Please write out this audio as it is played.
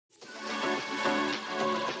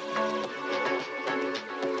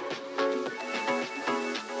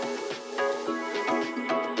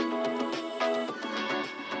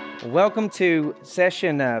Welcome to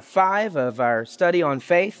session 5 of our study on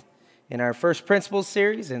faith in our First Principles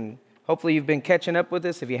series, and hopefully you've been catching up with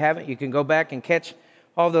us. If you haven't, you can go back and catch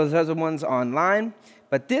all those other ones online.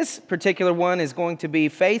 But this particular one is going to be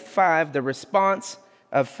Faith 5, the response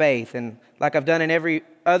of faith. And like I've done in every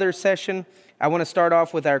other session, I want to start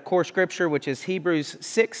off with our core scripture, which is Hebrews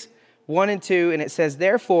 6, 1 and 2, and it says,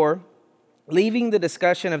 "Therefore, leaving the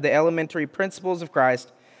discussion of the elementary principles of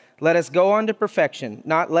Christ, let us go on to perfection,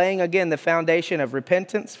 not laying again the foundation of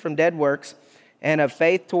repentance from dead works and of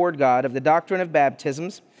faith toward God, of the doctrine of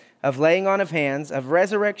baptisms, of laying on of hands, of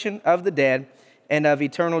resurrection of the dead, and of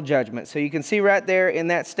eternal judgment." So you can see right there in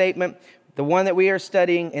that statement, the one that we are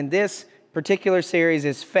studying in this particular series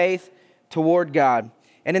is faith toward God.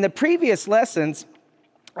 And in the previous lessons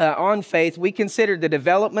on faith, we considered the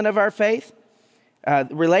development of our faith,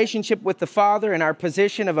 relationship with the Father, and our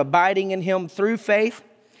position of abiding in Him through faith.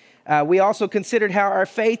 We also considered how our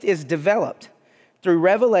faith is developed through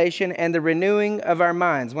revelation and the renewing of our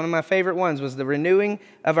minds. One of my favorite ones was the renewing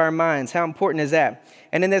of our minds. How important is that?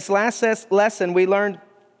 And in this last lesson, we learned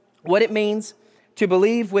what it means to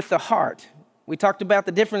believe with the heart. We talked about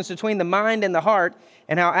the difference between the mind and the heart,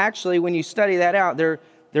 and how actually when you study that out, they're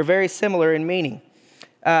very similar in meaning.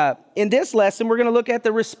 In this lesson, we're going to look at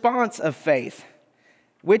the response of faith,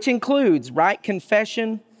 which includes right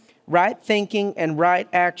confession, right thinking, and right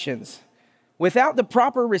actions. Without the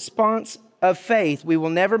proper response of faith, we will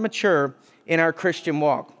never mature in our Christian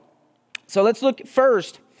walk. So let's look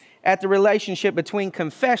first at the relationship between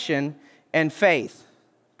confession and faith.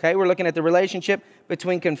 Okay, we're looking at the relationship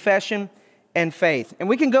between confession and faith. And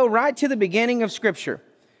we can go right to the beginning of Scripture,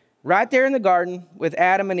 right there in the garden with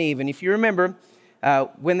Adam and Eve. And if you remember,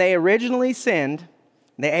 when they originally sinned,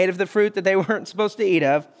 they ate of the fruit that they weren't supposed to eat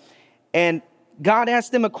of, and God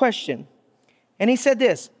asked them a question, and He said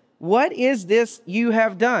this, "What is this you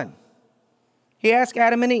have done?" He asked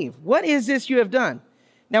Adam and Eve, "What is this you have done?"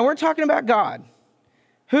 Now we're talking about God,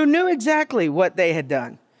 who knew exactly what they had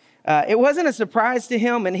done. It wasn't a surprise to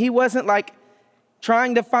Him, and He wasn't like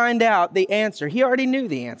trying to find out the answer. He already knew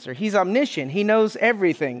the answer. He's omniscient. He knows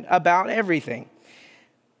everything about everything.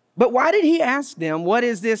 But why did He ask them, "What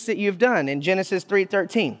is this that you've done?" in Genesis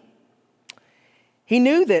 3:13? He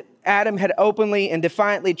knew that Adam had openly and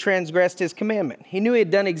defiantly transgressed His commandment. He knew He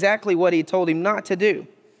had done exactly what He told him not to do.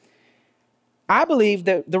 I believe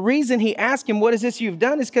that the reason He asked him, "What is this you've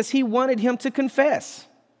done?" is because He wanted him to confess.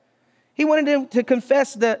 He wanted him to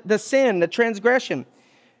confess the sin, the transgression.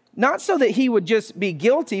 Not so that he would just be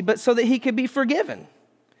guilty, but so that he could be forgiven.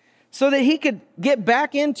 So that he could get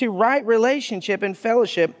back into right relationship and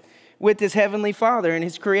fellowship with his heavenly Father and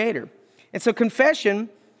his Creator. And so confession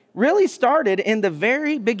really started in the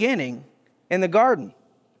very beginning in the garden.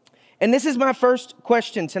 And this is my first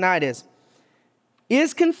question tonight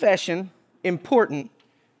is confession important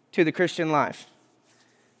to the Christian life?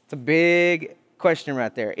 It's a big question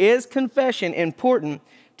right there. Is confession important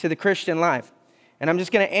to the Christian life? And I'm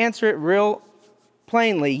just going to answer it real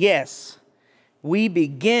plainly. Yes, we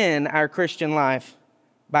begin our Christian life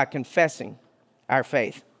by confessing our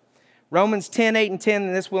faith. Romans 10, 8 and 10,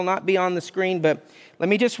 and this will not be on the screen, but let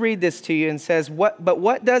me just read this to you. And says, But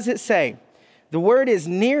what does it say? The word is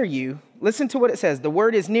near you. Listen to what it says. The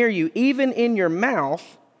word is near you, even in your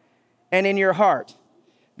mouth and in your heart.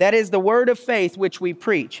 That is the word of faith which we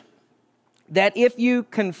preach. That if you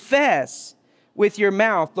confess with your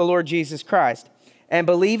mouth the Lord Jesus Christ, and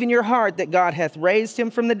believe in your heart that God hath raised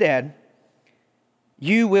Him from the dead,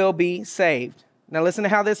 you will be saved. Now listen to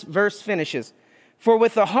how this verse finishes. For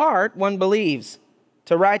with the heart one believes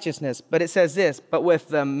to righteousness, but it says this, but with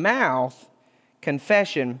the mouth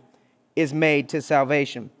confession is made to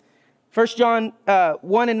salvation. 1 John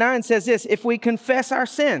 1 and 9 says this, if we confess our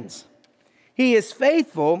sins, He is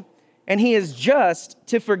faithful and He is just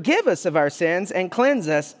to forgive us of our sins and cleanse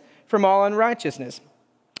us from all unrighteousness.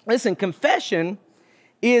 Listen, confession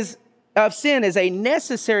of sin is a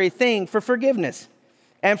necessary thing for forgiveness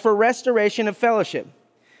and for restoration of fellowship.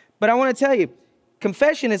 But I want to tell you,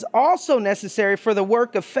 confession is also necessary for the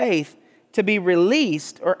work of faith to be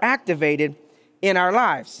released or activated in our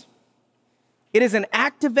lives. It is an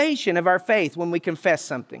activation of our faith when we confess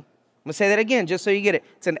something. I'm going to say that again just so you get it.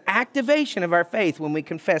 It's an activation of our faith when we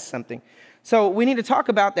confess something. So we need to talk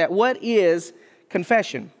about that. What is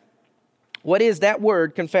confession? What is that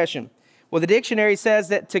word, confession? Well, the dictionary says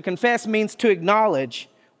that to confess means to acknowledge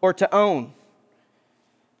or to own.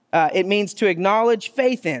 It means to acknowledge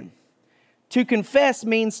faith in. To confess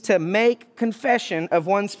means to make confession of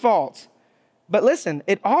one's faults. But listen,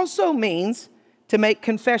 it also means to make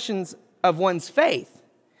confessions of one's faith.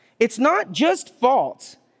 It's not just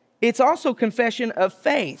faults. It's also confession of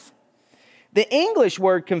faith. The English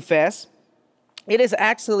word confess, it is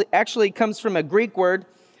actually comes from a Greek word,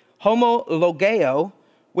 homologeo,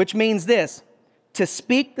 which means this: to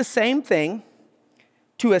speak the same thing,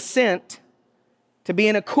 to assent, to be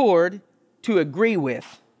in accord, to agree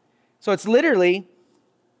with. So it's literally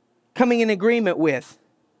coming in agreement with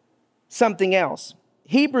something else.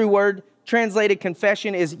 Hebrew word translated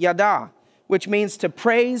confession is yada, which means to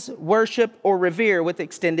praise, worship, or revere with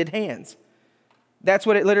extended hands. That's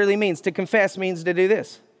what it literally means. To confess means to do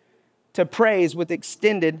this: to praise with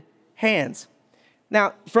extended hands.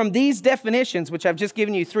 Now, from these definitions, which I've just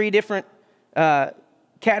given you 3 different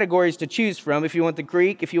categories to choose from, if you want the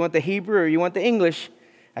Greek, if you want the Hebrew, or you want the English,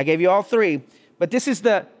 I gave you all 3. But this is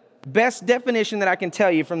the best definition that I can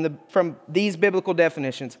tell you from these biblical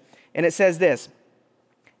definitions. And it says this: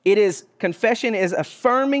 confession is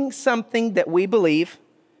affirming something that we believe,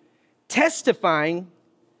 testifying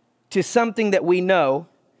to something that we know,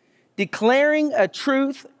 declaring a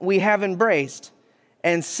truth we have embraced,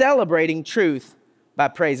 and celebrating truth by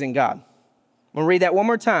praising God. We'll read that one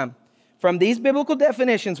more time. From these biblical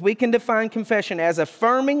definitions, we can define confession as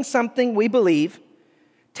affirming something we believe,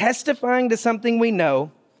 testifying to something we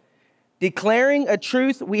know, declaring a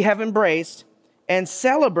truth we have embraced, and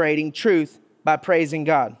celebrating truth by praising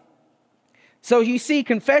God. So you see,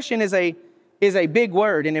 confession is a big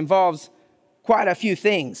word and involves quite a few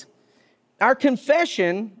things. Our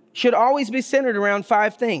confession should always be centered around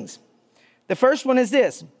 5 things. The first one is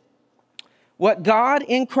this: what God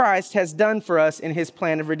in Christ has done for us in his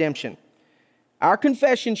plan of redemption. Our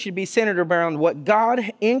confession should be centered around what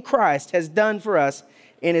God in Christ has done for us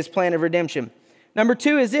in his plan of redemption. Number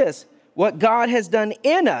 2 is this: what God has done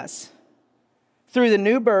in us through the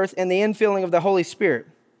new birth and the infilling of the Holy Spirit.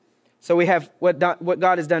 So we have what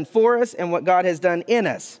God has done for us and what God has done in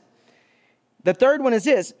us. The third one is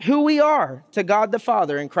this: who we are to God the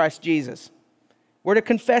Father in Christ Jesus. We're to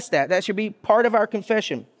confess that. That should be part of our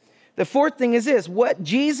confession. The fourth thing is this: what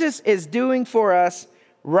Jesus is doing for us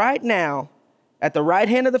right now at the right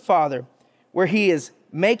hand of the Father, where he is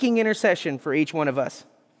making intercession for each one of us.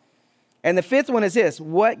 And the fifth one is this: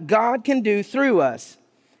 what God can do through us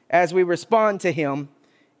as we respond to him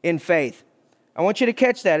in faith. I want you to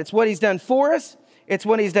catch that. It's what he's done for us. It's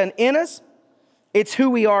what he's done in us. It's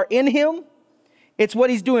who we are in him. It's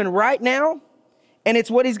what he's doing right now. And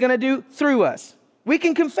it's what he's going to do through us. We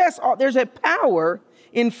can confess. There's a power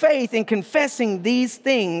in faith in confessing these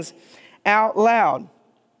things out loud.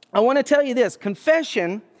 I want to tell you this: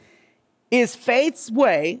 confession is faith's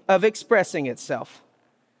way of expressing itself.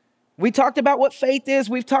 We talked about what faith is.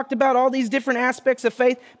 We've talked about all these different aspects of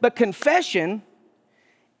faith. But confession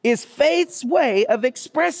is faith's way of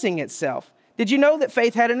expressing itself. Did you know that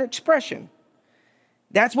faith had an expression?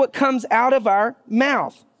 That's what comes out of our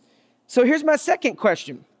mouth. So here's my second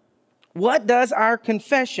question: what does our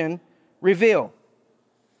confession reveal?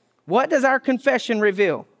 What does our confession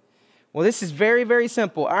reveal? Well, this is very, very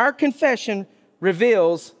simple. Our confession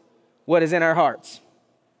reveals what is in our hearts.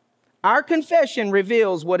 Our confession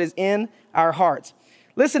reveals what is in our hearts.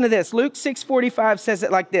 Listen to this. Luke 6:45 says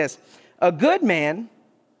it like this: a good man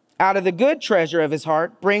out of the good treasure of his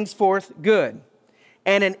heart brings forth good,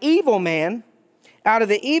 and an evil man out of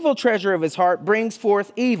the evil treasure of his heart brings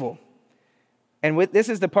forth evil. And this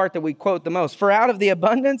is the part that we quote the most: for out of the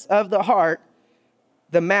abundance of the heart,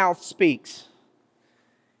 the mouth speaks.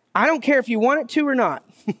 I don't care if you want it to or not.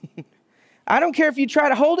 I don't care if you try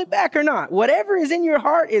to hold it back or not. Whatever is in your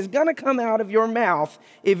heart is going to come out of your mouth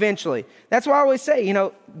eventually. That's why I always say,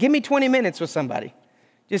 give me 20 minutes with somebody.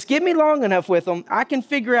 Just give me long enough with them. I can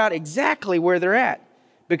figure out exactly where they're at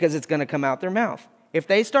because it's going to come out their mouth. If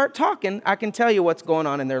they start talking, I can tell you what's going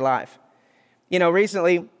on in their life.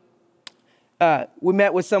 Recently we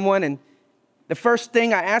met with someone, and the first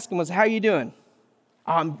thing I asked him was, how are you doing?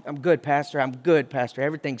 Oh, I'm good, Pastor. I'm good, Pastor.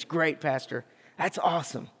 Everything's great, Pastor. That's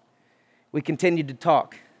awesome. We continued to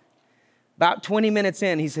talk. About 20 minutes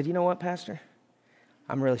in, he said, you know what, Pastor?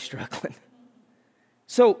 I'm really struggling.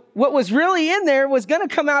 So what was really in there was going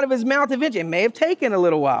to come out of his mouth eventually. It may have taken a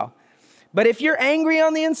little while. But if you're angry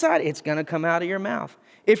on the inside, it's going to come out of your mouth.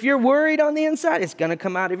 If you're worried on the inside, it's going to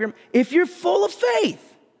come out of your mouth. If you're full of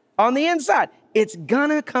faith on the inside, it's going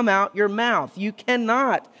to come out your mouth. You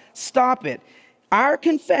cannot stop it. Our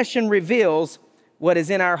confession reveals what is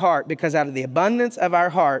in our heart, because out of the abundance of our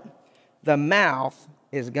heart, the mouth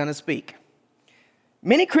is going to speak.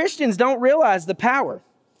 Many Christians don't realize the power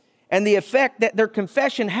and the effect that their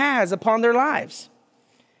confession has upon their lives,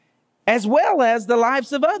 as well as the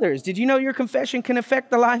lives of others. Did you know your confession can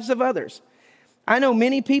affect the lives of others? I know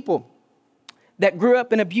many people that grew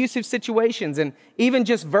up in abusive situations and even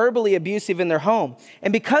just verbally abusive in their home.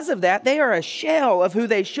 And because of that, they are a shell of who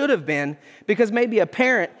they should have been, because maybe a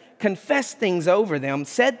parent confessed things over them,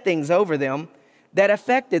 said things over them that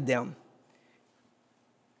affected them.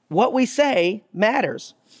 What we say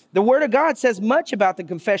matters. The Word of God says much about the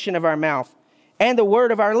confession of our mouth and the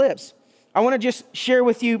word of our lips. I want to just share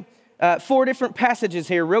with you 4 different passages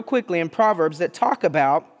here real quickly in Proverbs that talk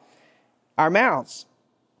about our mouths.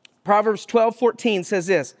 Proverbs 12:14 says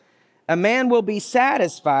this: a man will be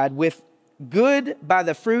satisfied with good by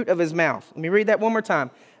the fruit of his mouth. Let me read that one more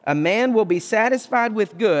time. A man will be satisfied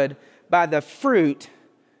with good by the fruit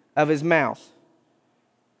of his mouth.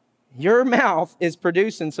 Your mouth is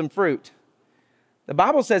producing some fruit. The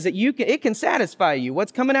Bible says that it can satisfy you.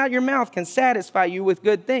 What's coming out of your mouth can satisfy you with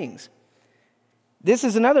good things. This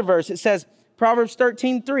is another verse. It says, Proverbs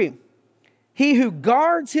 13:3, he who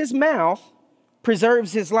guards his mouth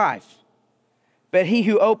preserves his life, but he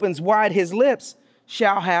who opens wide his lips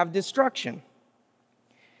shall have destruction.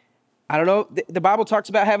 I don't know, the Bible talks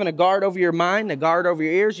about having a guard over your mind, a guard over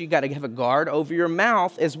your ears. You got to have a guard over your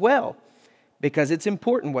mouth as well, because it's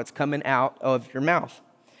important what's coming out of your mouth.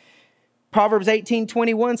 Proverbs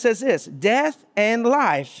 18:21 says this: death and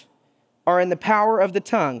life are in the power of the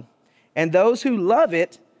tongue, and those who love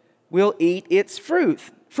it will eat its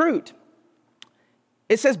fruit.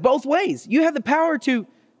 It says both ways. You have the power to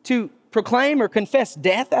proclaim or confess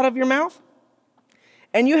death out of your mouth,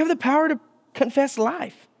 and you have the power to confess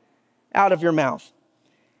life out of your mouth.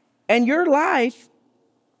 And your life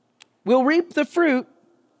will reap the fruit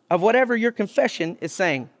of whatever your confession is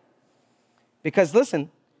saying. Because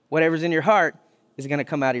listen, whatever's in your heart is going to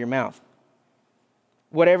come out of your mouth.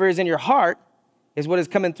 Whatever is in your heart is what is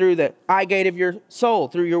coming through the eye gate of your soul,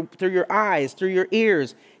 through your eyes, through your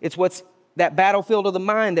ears. It's what's that battlefield of the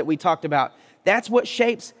mind that we talked about. That's what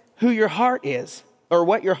shapes who your heart is, or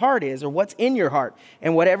what your heart is, or what's in your heart.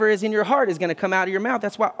 And whatever is in your heart is going to come out of your mouth.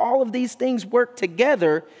 That's why all of these things work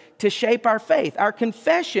together to shape our faith. Our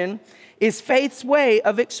confession is faith's way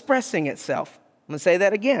of expressing itself. I'm going to say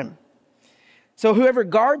that again. So whoever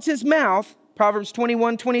guards his mouth, Proverbs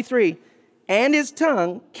 21:23, and his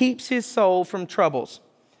tongue keeps his soul from troubles.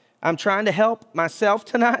 I'm trying to help myself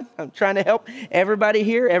tonight. I'm trying to help everybody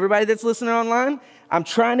here, everybody that's listening online. I'm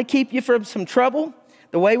trying to keep you from some trouble.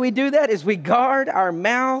 The way we do that is we guard our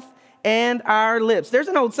mouth and our lips. There's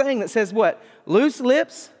an old saying that says what? Loose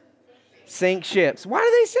lips sink ships. Why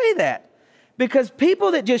do they say that? Because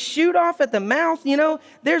people that just shoot off at the mouth,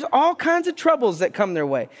 there's all kinds of troubles that come their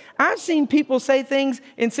way. I've seen people say things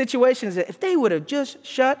in situations that if they would have just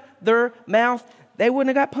shut their mouth, they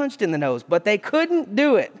wouldn't have got punched in the nose, but they couldn't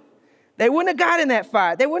do it. They wouldn't have got in that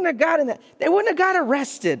fight. They wouldn't have got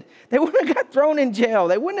arrested. They wouldn't have got thrown in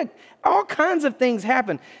jail. All kinds of things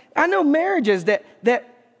happen. I know marriages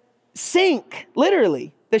that sink,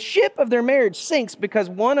 literally. The ship of their marriage sinks because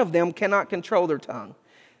one of them cannot control their tongue.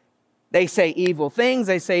 They say evil things.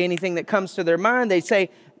 They say anything that comes to their mind. They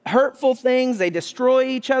say hurtful things. They destroy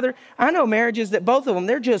each other. I know marriages that both of them,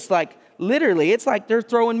 they're just like, literally, it's like they're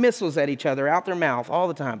throwing missiles at each other out their mouth all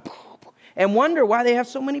the time. And wonder why they have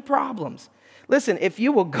so many problems. Listen, if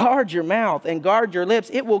you will guard your mouth and guard your lips,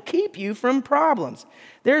 it will keep you from problems.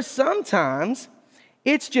 There's sometimes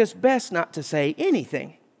it's just best not to say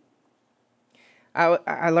anything.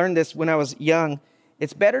 I learned this when I was young.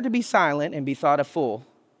 It's better to be silent and be thought a fool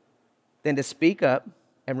than to speak up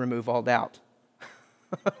and remove all doubt.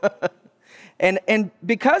 And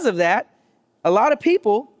because of that, a lot of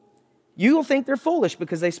people, you'll think they're foolish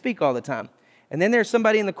because they speak all the time. And then there's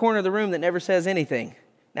somebody in the corner of the room that never says anything.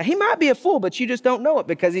 Now, he might be a fool, but you just don't know it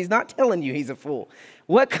because he's not telling you he's a fool.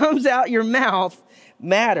 What comes out your mouth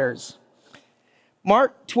matters.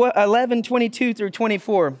 Mark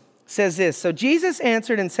 11:22-24 says this: so Jesus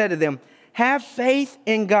answered and said to them, have faith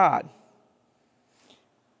in God.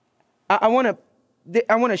 I want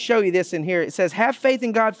to show you this in here. It says, have faith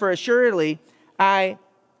in God, for assuredly I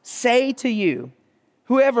say to you,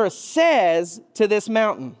 whoever says to this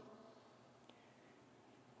mountain,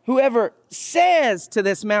 whoever says to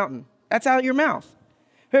this mountain, that's out of your mouth.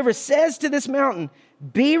 Whoever says to this mountain,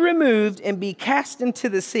 be removed and be cast into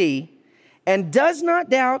the sea, and does not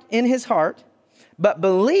doubt in his heart, but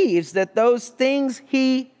believes that those things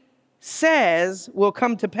he says will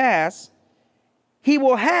come to pass, he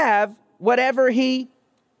will have whatever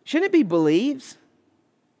shouldn't it be believes?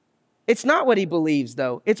 It's not what he believes,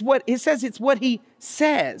 though. It's what it says. It's what he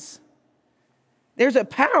says. There's a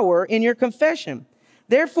power in your confession.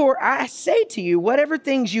 Therefore, I say to you, whatever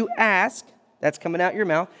things you ask, that's coming out your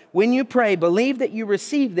mouth, when you pray, believe that you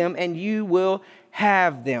receive them and you will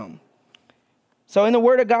have them. So in the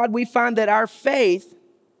Word of God, we find that our faith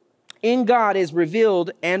in God is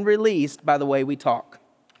revealed and released by the way we talk.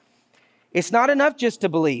 It's not enough just to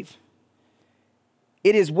believe.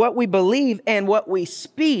 It is what we believe and what we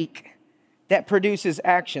speak that produces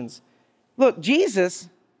actions. Look, Jesus,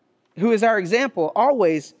 who is our example,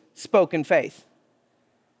 always spoke in faith.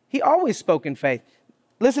 He always spoke in faith.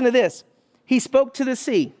 Listen to this. He spoke to the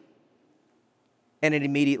sea, and it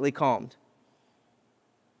immediately calmed.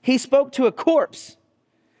 He spoke to a corpse,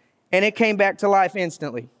 and it came back to life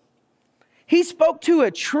instantly. He spoke to a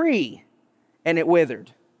tree, and it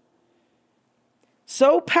withered.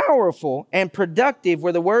 So powerful and productive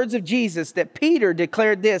were the words of Jesus that Peter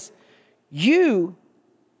declared this: you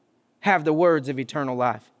have the words of eternal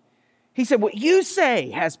life. He said, what you say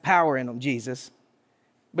has power in them, Jesus.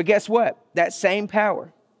 But guess what? That same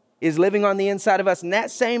power is living on the inside of us. And that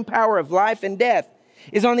same power of life and death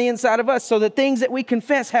is on the inside of us. So the things that we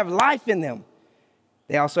confess have life in them.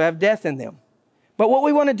 They also have death in them. But what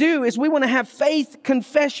we want to do is we want to have faith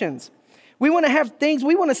confessions. We want to have things,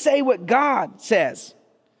 we want to say what God says.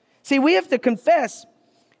 See, we have to confess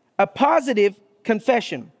a positive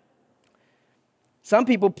confession. Some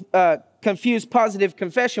people confuse positive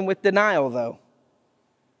confession with denial, though.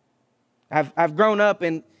 I've grown up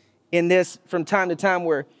in this from time to time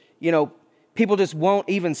where, people just won't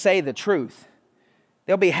even say the truth.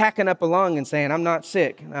 They'll be hacking up a lung and saying, I'm not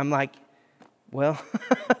sick. And I'm like, well,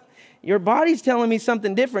 your body's telling me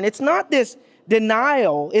something different. It's not this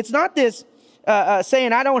denial. It's not this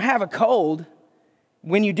saying I don't have a cold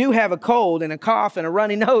when you do have a cold and a cough and a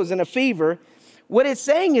runny nose and a fever. What it's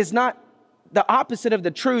saying is not the opposite of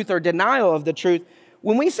the truth or denial of the truth.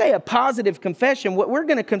 When we say a positive confession, what we're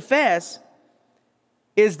going to confess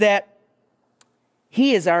is that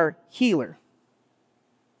He is our healer.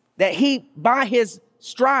 That by His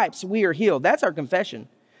stripes, we are healed. That's our confession.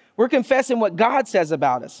 We're confessing what God says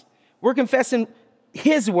about us. We're confessing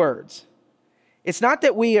His words. It's not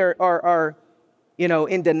that we are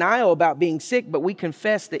in denial about being sick, but we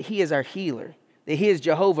confess that He is our healer, that He is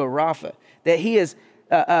Jehovah Rapha, that He is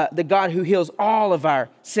the God who heals all of our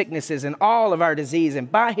sicknesses and all of our disease.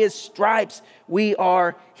 And by His stripes, we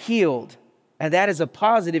are healed. And that is a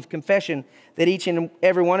positive confession that each and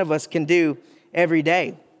every one of us can do every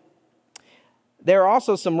day. There are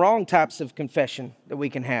also some wrong types of confession that we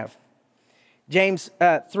can have. James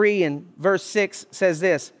 3 and verse 6 says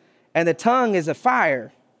this: and the tongue is a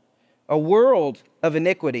fire, a world of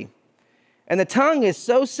iniquity. And the tongue is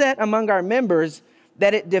so set among our members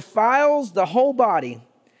that it defiles the whole body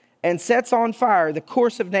and sets on fire the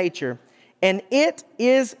course of nature, and it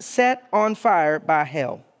is set on fire by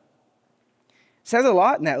hell. It says a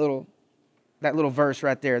lot in that little verse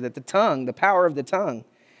right there, that the tongue, the power of the tongue.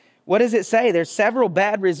 What does it say? There's several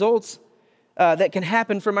bad results that can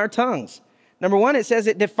happen from our tongues. Number one, it says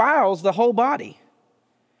it defiles the whole body.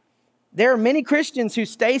 There are many Christians who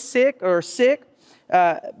stay sick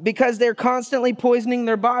because they're constantly poisoning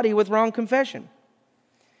their body with wrong confession.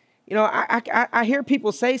 I hear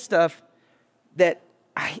people say stuff that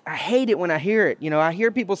I hate it when I hear it. I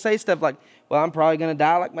hear people say stuff like, well, I'm probably going to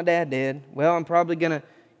die like my dad did. Well, I'm probably going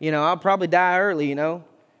to, I'll probably die early, or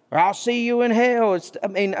I'll see you in hell.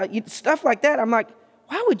 Stuff like that. I'm like,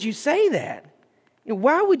 why would you say that?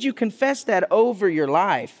 Why would you confess that over your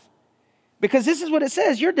life? Because this is what it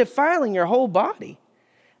says. You're defiling your whole body.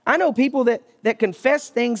 I know people that confess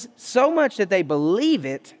things so much that they believe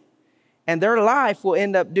it, and their life will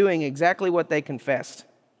end up doing exactly what they confessed.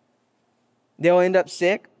 They'll end up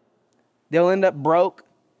sick. They'll end up broke.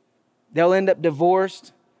 They'll end up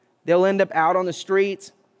divorced. They'll end up out on the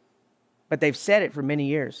streets. But they've said it for many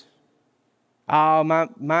years. Oh, my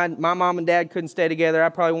mom and dad couldn't stay together. I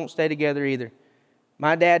probably won't stay together either.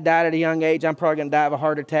 My dad died at a young age. I'm probably going to die of a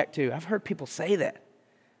heart attack too. I've heard people say that.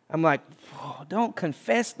 I'm like, don't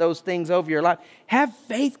confess those things over your life. Have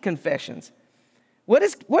faith confessions. What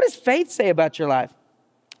does faith say about your life?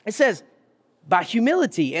 It says, by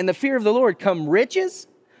humility and the fear of the Lord come riches,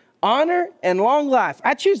 honor, and long life.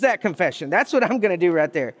 I choose that confession. That's what I'm going to do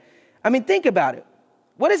right there. Think about it.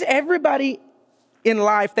 What is everybody in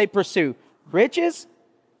life they pursue? Riches.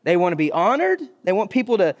 They want to be honored. They want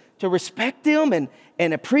people to respect them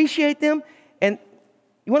and appreciate them. And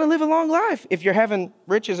you want to live a long life. If you're having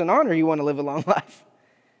riches and honor, you want to live a long life.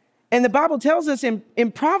 And the Bible tells us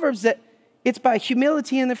in Proverbs that it's by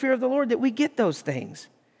humility and the fear of the Lord that we get those things.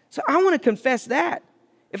 So I want to confess that.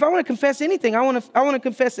 If I want to confess anything, I want to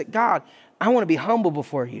confess that, God, I want to be humble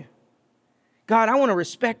before you. God, I want to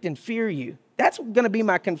respect and fear you. That's going to be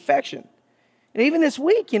my confession. And even this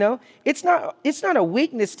week, it's not a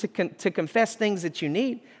weakness to confess things that you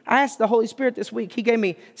need. I asked the Holy Spirit this week. He gave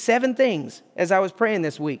me 7 things as I was praying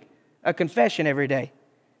this week, a confession every day.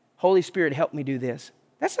 Holy Spirit, help me do this.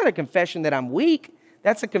 That's not a confession that I'm weak.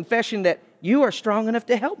 That's a confession that you are strong enough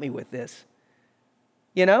to help me with this.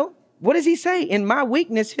 What does he say? In my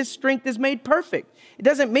weakness, his strength is made perfect. It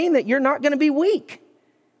doesn't mean that you're not going to be weak.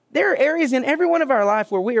 There are areas in every one of our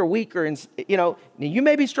life where we are weaker. And, you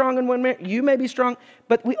may be strong in one area, you may be strong,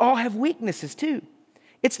 but we all have weaknesses too.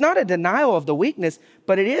 It's not a denial of the weakness,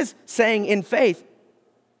 but it is saying in faith,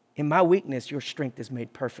 in my weakness, your strength is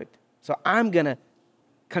made perfect. So I'm going to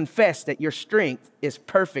confess that your strength is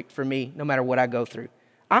perfect for me no matter what I go through.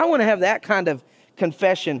 I want to have that kind of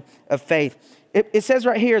confession of faith. It says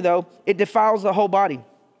right here, though, it defiles the whole body.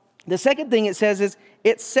 The second thing it says is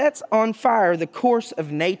it sets on fire the course of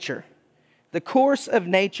nature. The course of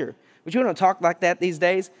nature. Which we don't talk like that these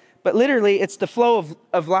days, but literally it's the flow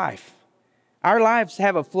of life. Our lives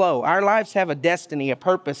have a flow. Our lives have a destiny, a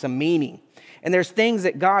purpose, a meaning. And there's things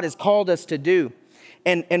that God has called us to do.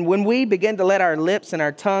 And when we begin to let our lips and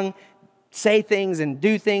our tongue say things and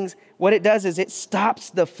do things, what it does is it stops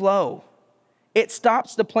the flow. It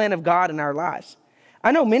stops the plan of God in our lives.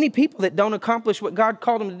 I know many people that don't accomplish what God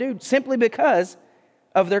called them to do simply because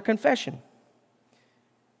of their confession.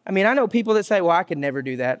 I know people that say, well, I could never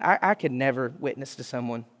do that. I could never witness to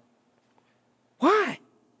someone. Why?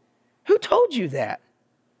 Who told you that?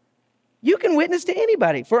 You can witness to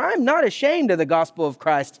anybody, for I'm not ashamed of the gospel of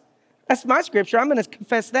Christ. That's my scripture. I'm going to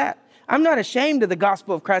confess that. I'm not ashamed of the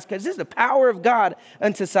gospel of Christ because this is the power of God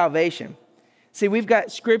unto salvation. See, we've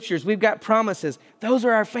got scriptures, we've got promises. Those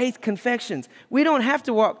are our faith confessions. We don't have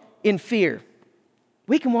to walk in fear.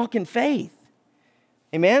 We can walk in faith.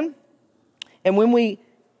 Amen? And when we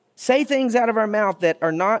say things out of our mouth that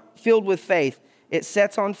are not filled with faith, it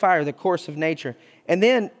sets on fire the course of nature. And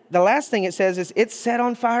then the last thing it says is it's set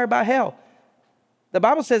on fire by hell. The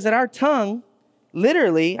Bible says that our tongue,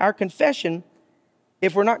 literally our confession,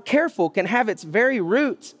 if we're not careful, can have its very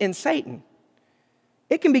roots in Satan.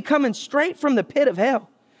 It can be coming straight from the pit of hell.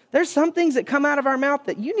 There's some things that come out of our mouth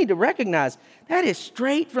that you need to recognize. That is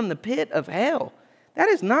straight from the pit of hell. That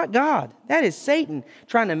is not God. That is Satan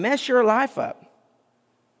trying to mess your life up.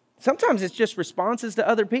 Sometimes it's just responses to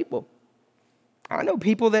other people. I know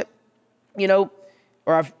people that,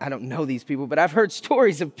 I don't know these people, but I've heard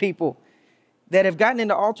stories of people that have gotten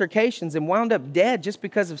into altercations and wound up dead just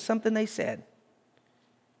because of something they said.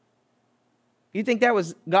 You think that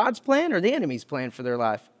was God's plan or the enemy's plan for their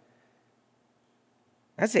life?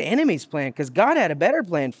 That's the enemy's plan because God had a better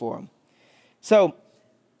plan for them. So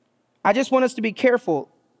I just want us to be careful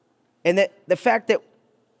and that the fact that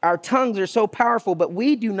our tongues are so powerful, but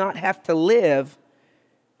we do not have to live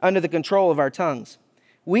under the control of our tongues.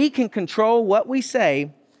 We can control what we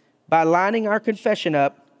say by lining our confession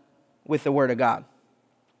up with the Word of God.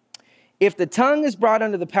 If the tongue is brought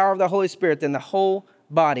under the power of the Holy Spirit, then the whole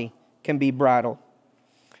body can be bridled.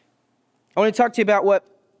 I want to talk to you about what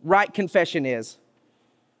right confession is.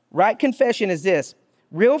 Right confession is this.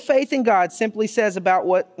 Real faith in God simply says about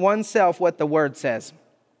oneself what the Word says.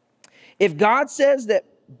 If God says that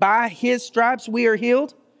by His stripes we are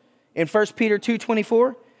healed, in 1 Peter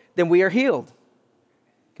 2:24, then we are healed.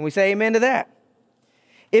 Can we say amen to that?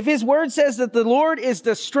 If His Word says that the Lord is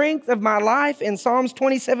the strength of my life in Psalms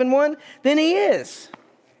 27:1, then He is.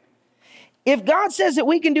 If God says that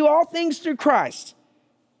we can do all things through Christ,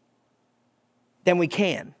 then we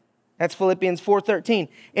can. That's Philippians 4:13.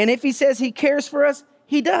 And if He says He cares for us,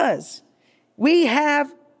 He does. We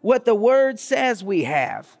have what the Word says we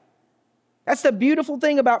have. That's the beautiful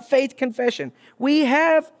thing about faith confession. We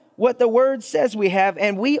have what the Word says we have,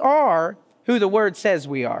 and we are who the Word says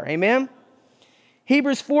we are. Amen?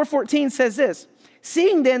 Hebrews 4:14 says this,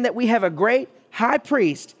 seeing then that we have a great high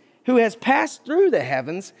priest who has passed through the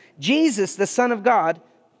heavens, Jesus, the Son of God,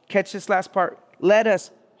 catch this last part, let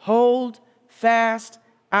us hold fast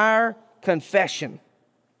our confession.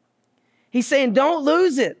 He's saying, don't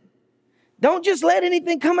lose it. Don't just let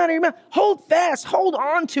anything come out of your mouth. Hold fast. Hold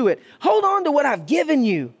on to it. Hold on to what I've given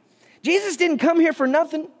you. Jesus didn't come here for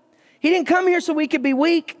nothing. He didn't come here so we could be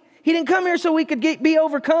weak. He didn't come here so we could be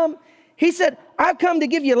overcome. He said, I've come to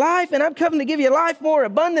give you life, and I've come to give you life more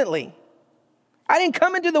abundantly. I didn't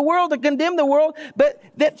come into the world to condemn the world, but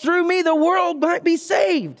that through me the world might be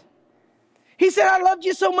saved. He said, I loved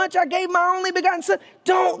you so much I gave my only begotten Son.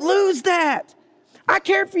 Don't lose that. I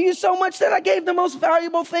cared for you so much that I gave the most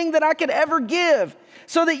valuable thing that I could ever give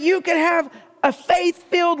so that you could have a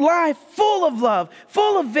faith-filled life full of love,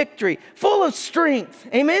 full of victory, full of strength.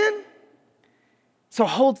 Amen? So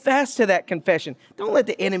hold fast to that confession. Don't let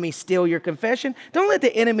the enemy steal your confession. Don't let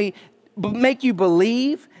the enemy make you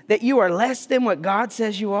believe that you are less than what God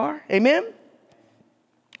says you are. Amen?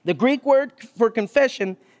 The Greek word for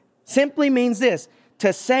confession simply means this: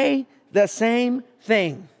 to say the same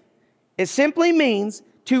thing. It simply means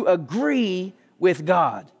to agree with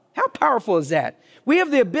God. How powerful is that? We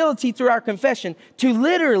have the ability through our confession to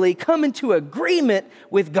literally come into agreement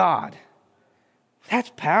with God.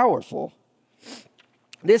 That's powerful.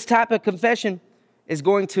 This type of confession is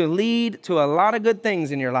going to lead to a lot of good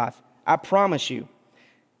things in your life. I promise you.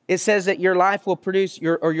 It says that your life will produce,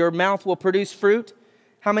 your mouth will produce fruit.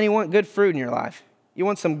 How many want good fruit in your life? You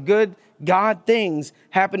want some good God things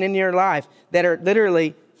happen in your life that are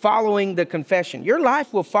literally following the confession. Your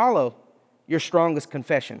life will follow your strongest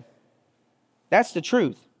confession. That's the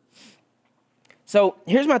truth. So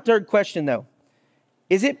here's my third question though.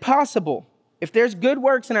 Is it possible, if there's good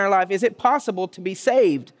works in our life, is it possible to be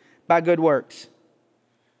saved by good works?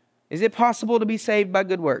 Is it possible to be saved by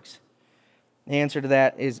good works? The answer to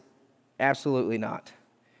that is absolutely not.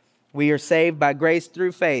 We are saved by grace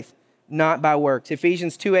through faith, not by works.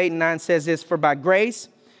 Ephesians 2:8-9 says this: for by grace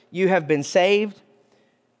you have been saved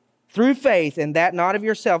through faith, and that not of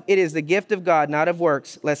yourself. It is the gift of God, not of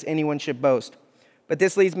works, lest anyone should boast. But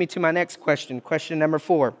this leads me to my next question, question number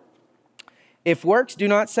 4. If works do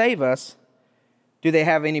not save us, do they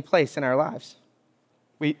have any place in our lives?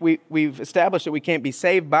 We've established that we can't be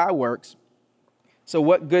saved by works. So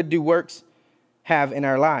what good do works have in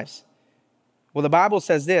our lives? Well, the Bible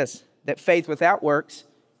says this, that faith without works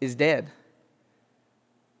is dead.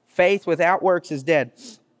 Faith without works is dead.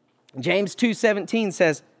 James 2:17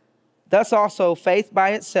 says, thus also faith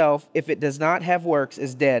by itself, if it does not have works,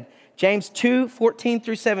 is dead. James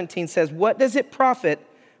 2:14-17 says, what does it profit,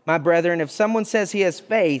 my brethren, if someone says he has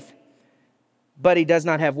faith, but he does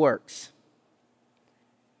not have works?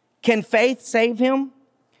 Can faith save him?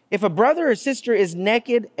 If a brother or sister is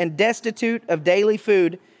naked and destitute of daily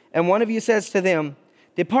food, and one of you says to them,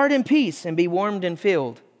 depart in peace and be warmed and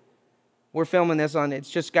filled. We're filming this on, it's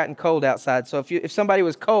just gotten cold outside. So if somebody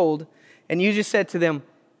was cold and you just said to them,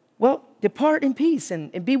 well, depart in peace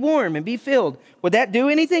and be warm and be filled, would that do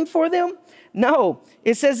anything for them? No.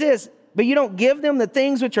 It says this, but you don't give them the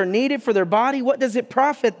things which are needed for their body. What does it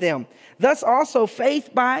profit them? Thus also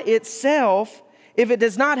faith by itself, if it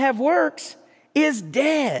does not have works, is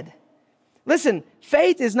dead. Listen,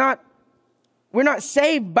 faith is not, we're not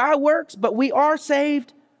saved by works, but we are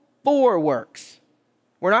saved for works.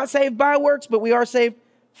 We're not saved by works, but we are saved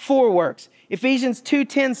for works. Ephesians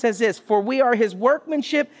 2:10 says this, for we are his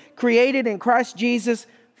workmanship created in Christ Jesus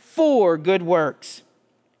for good works,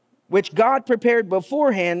 which God prepared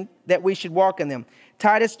beforehand that we should walk in them.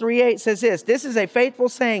 Titus 3:8 says this is a faithful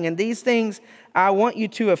saying, and these things I want you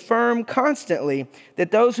to affirm constantly,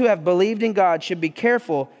 that those who have believed in God should be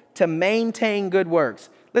careful to maintain good works.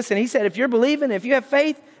 Listen, he said, if you're believing, if you have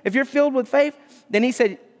faith, if you're filled with faith, then he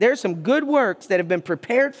said, there's some good works that have been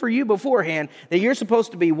prepared for you beforehand that you're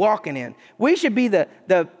supposed to be walking in. We should be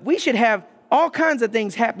we should have all kinds of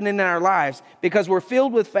things happening in our lives because we're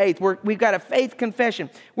filled with faith. We've got a faith confession.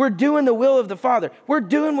 We're doing the will of the Father. We're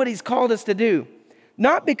doing what he's called us to do.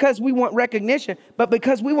 Not because we want recognition, but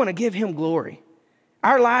because we want to give him glory.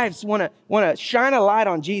 Our lives want to shine a light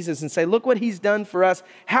on Jesus and say, look what he's done for us.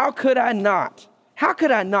 How could I not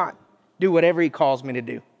do whatever he calls me to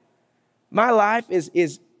do? My life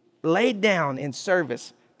is laid down in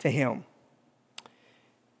service to him.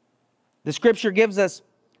 The scripture gives us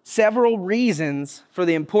several reasons for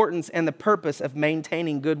the importance and the purpose of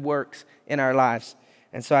maintaining good works in our lives.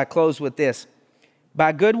 And so I close with this.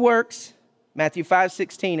 By good works, Matthew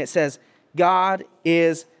 5:16, it says, God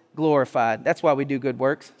is glorified. That's why we do good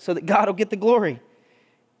works, so that God will get the glory.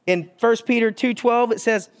 In 1 Peter 2:12, it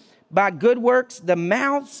says, by good works, the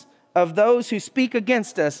mouths of those who speak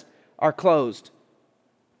against us are closed.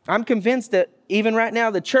 I'm convinced that even right now,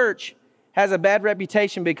 the church has a bad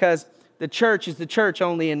reputation because the church is the church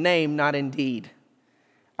only in name, not in deed.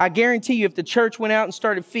 I guarantee you, if the church went out and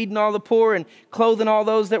started feeding all the poor and clothing all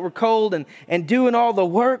those that were cold and doing all the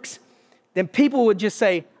works, then people would just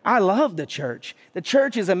say, I love the church. The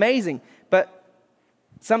church is amazing. But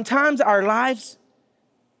sometimes our lives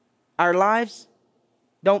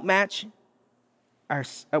don't match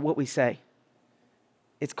what we say.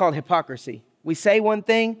 It's called hypocrisy. We say one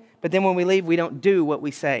thing, but then when we leave, we don't do what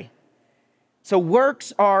we say. So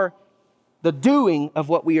works are the doing of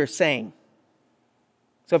what we are saying.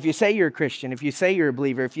 So if you say you're a Christian, if you say you're a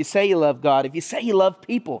believer, if you say you love God, if you say you love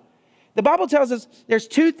people, the Bible tells us there's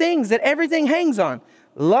two things that everything hangs on.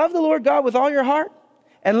 Love the Lord God with all your heart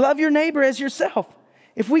and love your neighbor as yourself.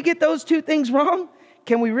 If we get those two things wrong,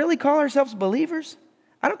 can we really call ourselves believers?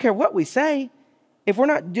 I don't care what we say. If we're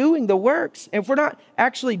not doing the works, if we're not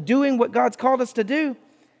actually doing what God's called us to do,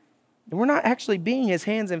 then we're not actually being his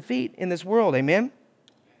hands and feet in this world. Amen?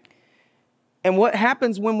 And what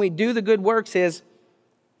happens when we do the good works is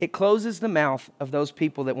it closes the mouth of those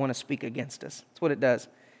people that want to speak against us. That's what it does.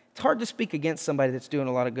 It's hard to speak against somebody that's doing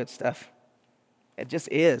a lot of good stuff. It just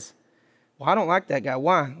is. Well, I don't like that guy.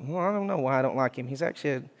 Why? Well, I don't know why I don't like him. He's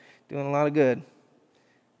actually doing a lot of good.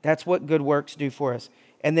 That's what good works do for us.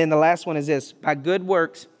 And then the last one is this. By good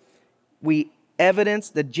works, we evidence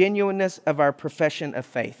the genuineness of our profession of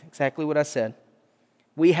faith. Exactly what I said.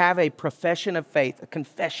 We have a profession of faith, a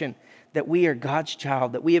confession that we are God's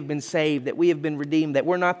child, that we have been saved, that we have been redeemed, that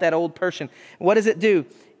we're not that old person. What does it do?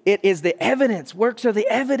 It is the evidence. Works are the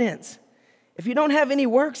evidence. If you don't have any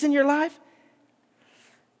works in your life,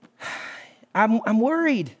 I'm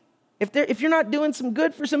worried. If you're not doing some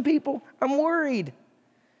good for some people, I'm worried.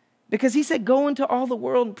 Because he said, go into all the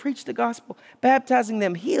world and preach the gospel, baptizing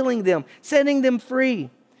them, healing them, setting them free.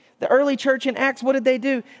 The early church in Acts, what did they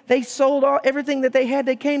do? They sold everything that they had.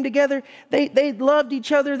 They came together. They loved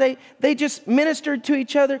each other. They just ministered to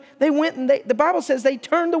each other. They went and the Bible says they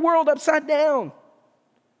turned the world upside down.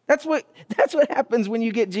 That's what happens when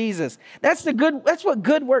you get Jesus. That's what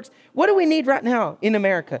good works. What do we need right now in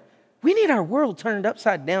America? We need our world turned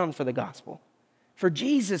upside down for the gospel, for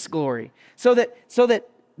Jesus' glory, so that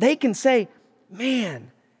they can say, man,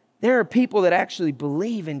 there are people that actually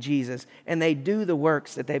believe in Jesus and they do the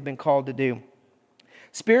works that they've been called to do.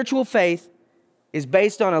 Spiritual faith is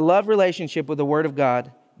based on a love relationship with the Word of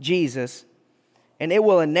God, Jesus, and it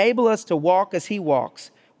will enable us to walk as He walks.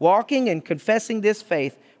 Walking and confessing this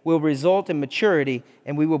faith will result in maturity,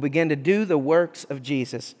 and we will begin to do the works of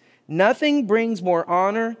Jesus. Nothing brings more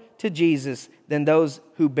honor to Jesus than those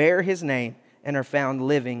who bear His name and are found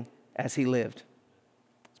living as He lived.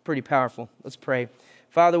 It's pretty powerful. Let's pray.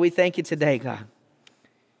 Father, we thank you today, God.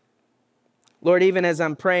 Lord, even as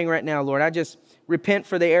I'm praying right now, Lord, I just repent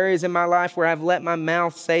for the areas in my life where I've let my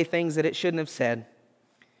mouth say things that it shouldn't have said,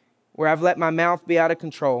 where I've let my mouth be out of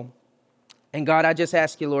control. And God, I just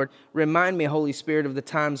ask you, Lord, remind me, Holy Spirit, of the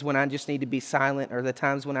times when I just need to be silent, or the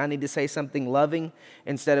times when I need to say something loving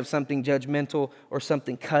instead of something judgmental or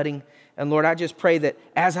something cutting. And Lord, I just pray that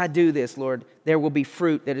as I do this, Lord, there will be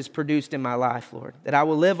fruit that is produced in my life, Lord, that I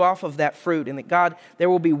will live off of that fruit, and that, God, there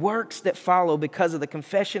will be works that follow because of the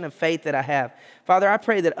confession of faith that I have. Father, I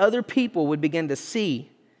pray that other people would begin to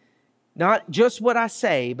see not just what I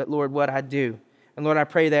say, but, Lord, what I do. And Lord, I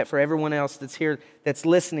pray that for everyone else that's here, that's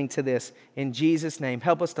listening to this, in Jesus' name,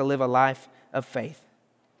 help us to live a life of faith.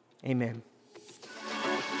 Amen.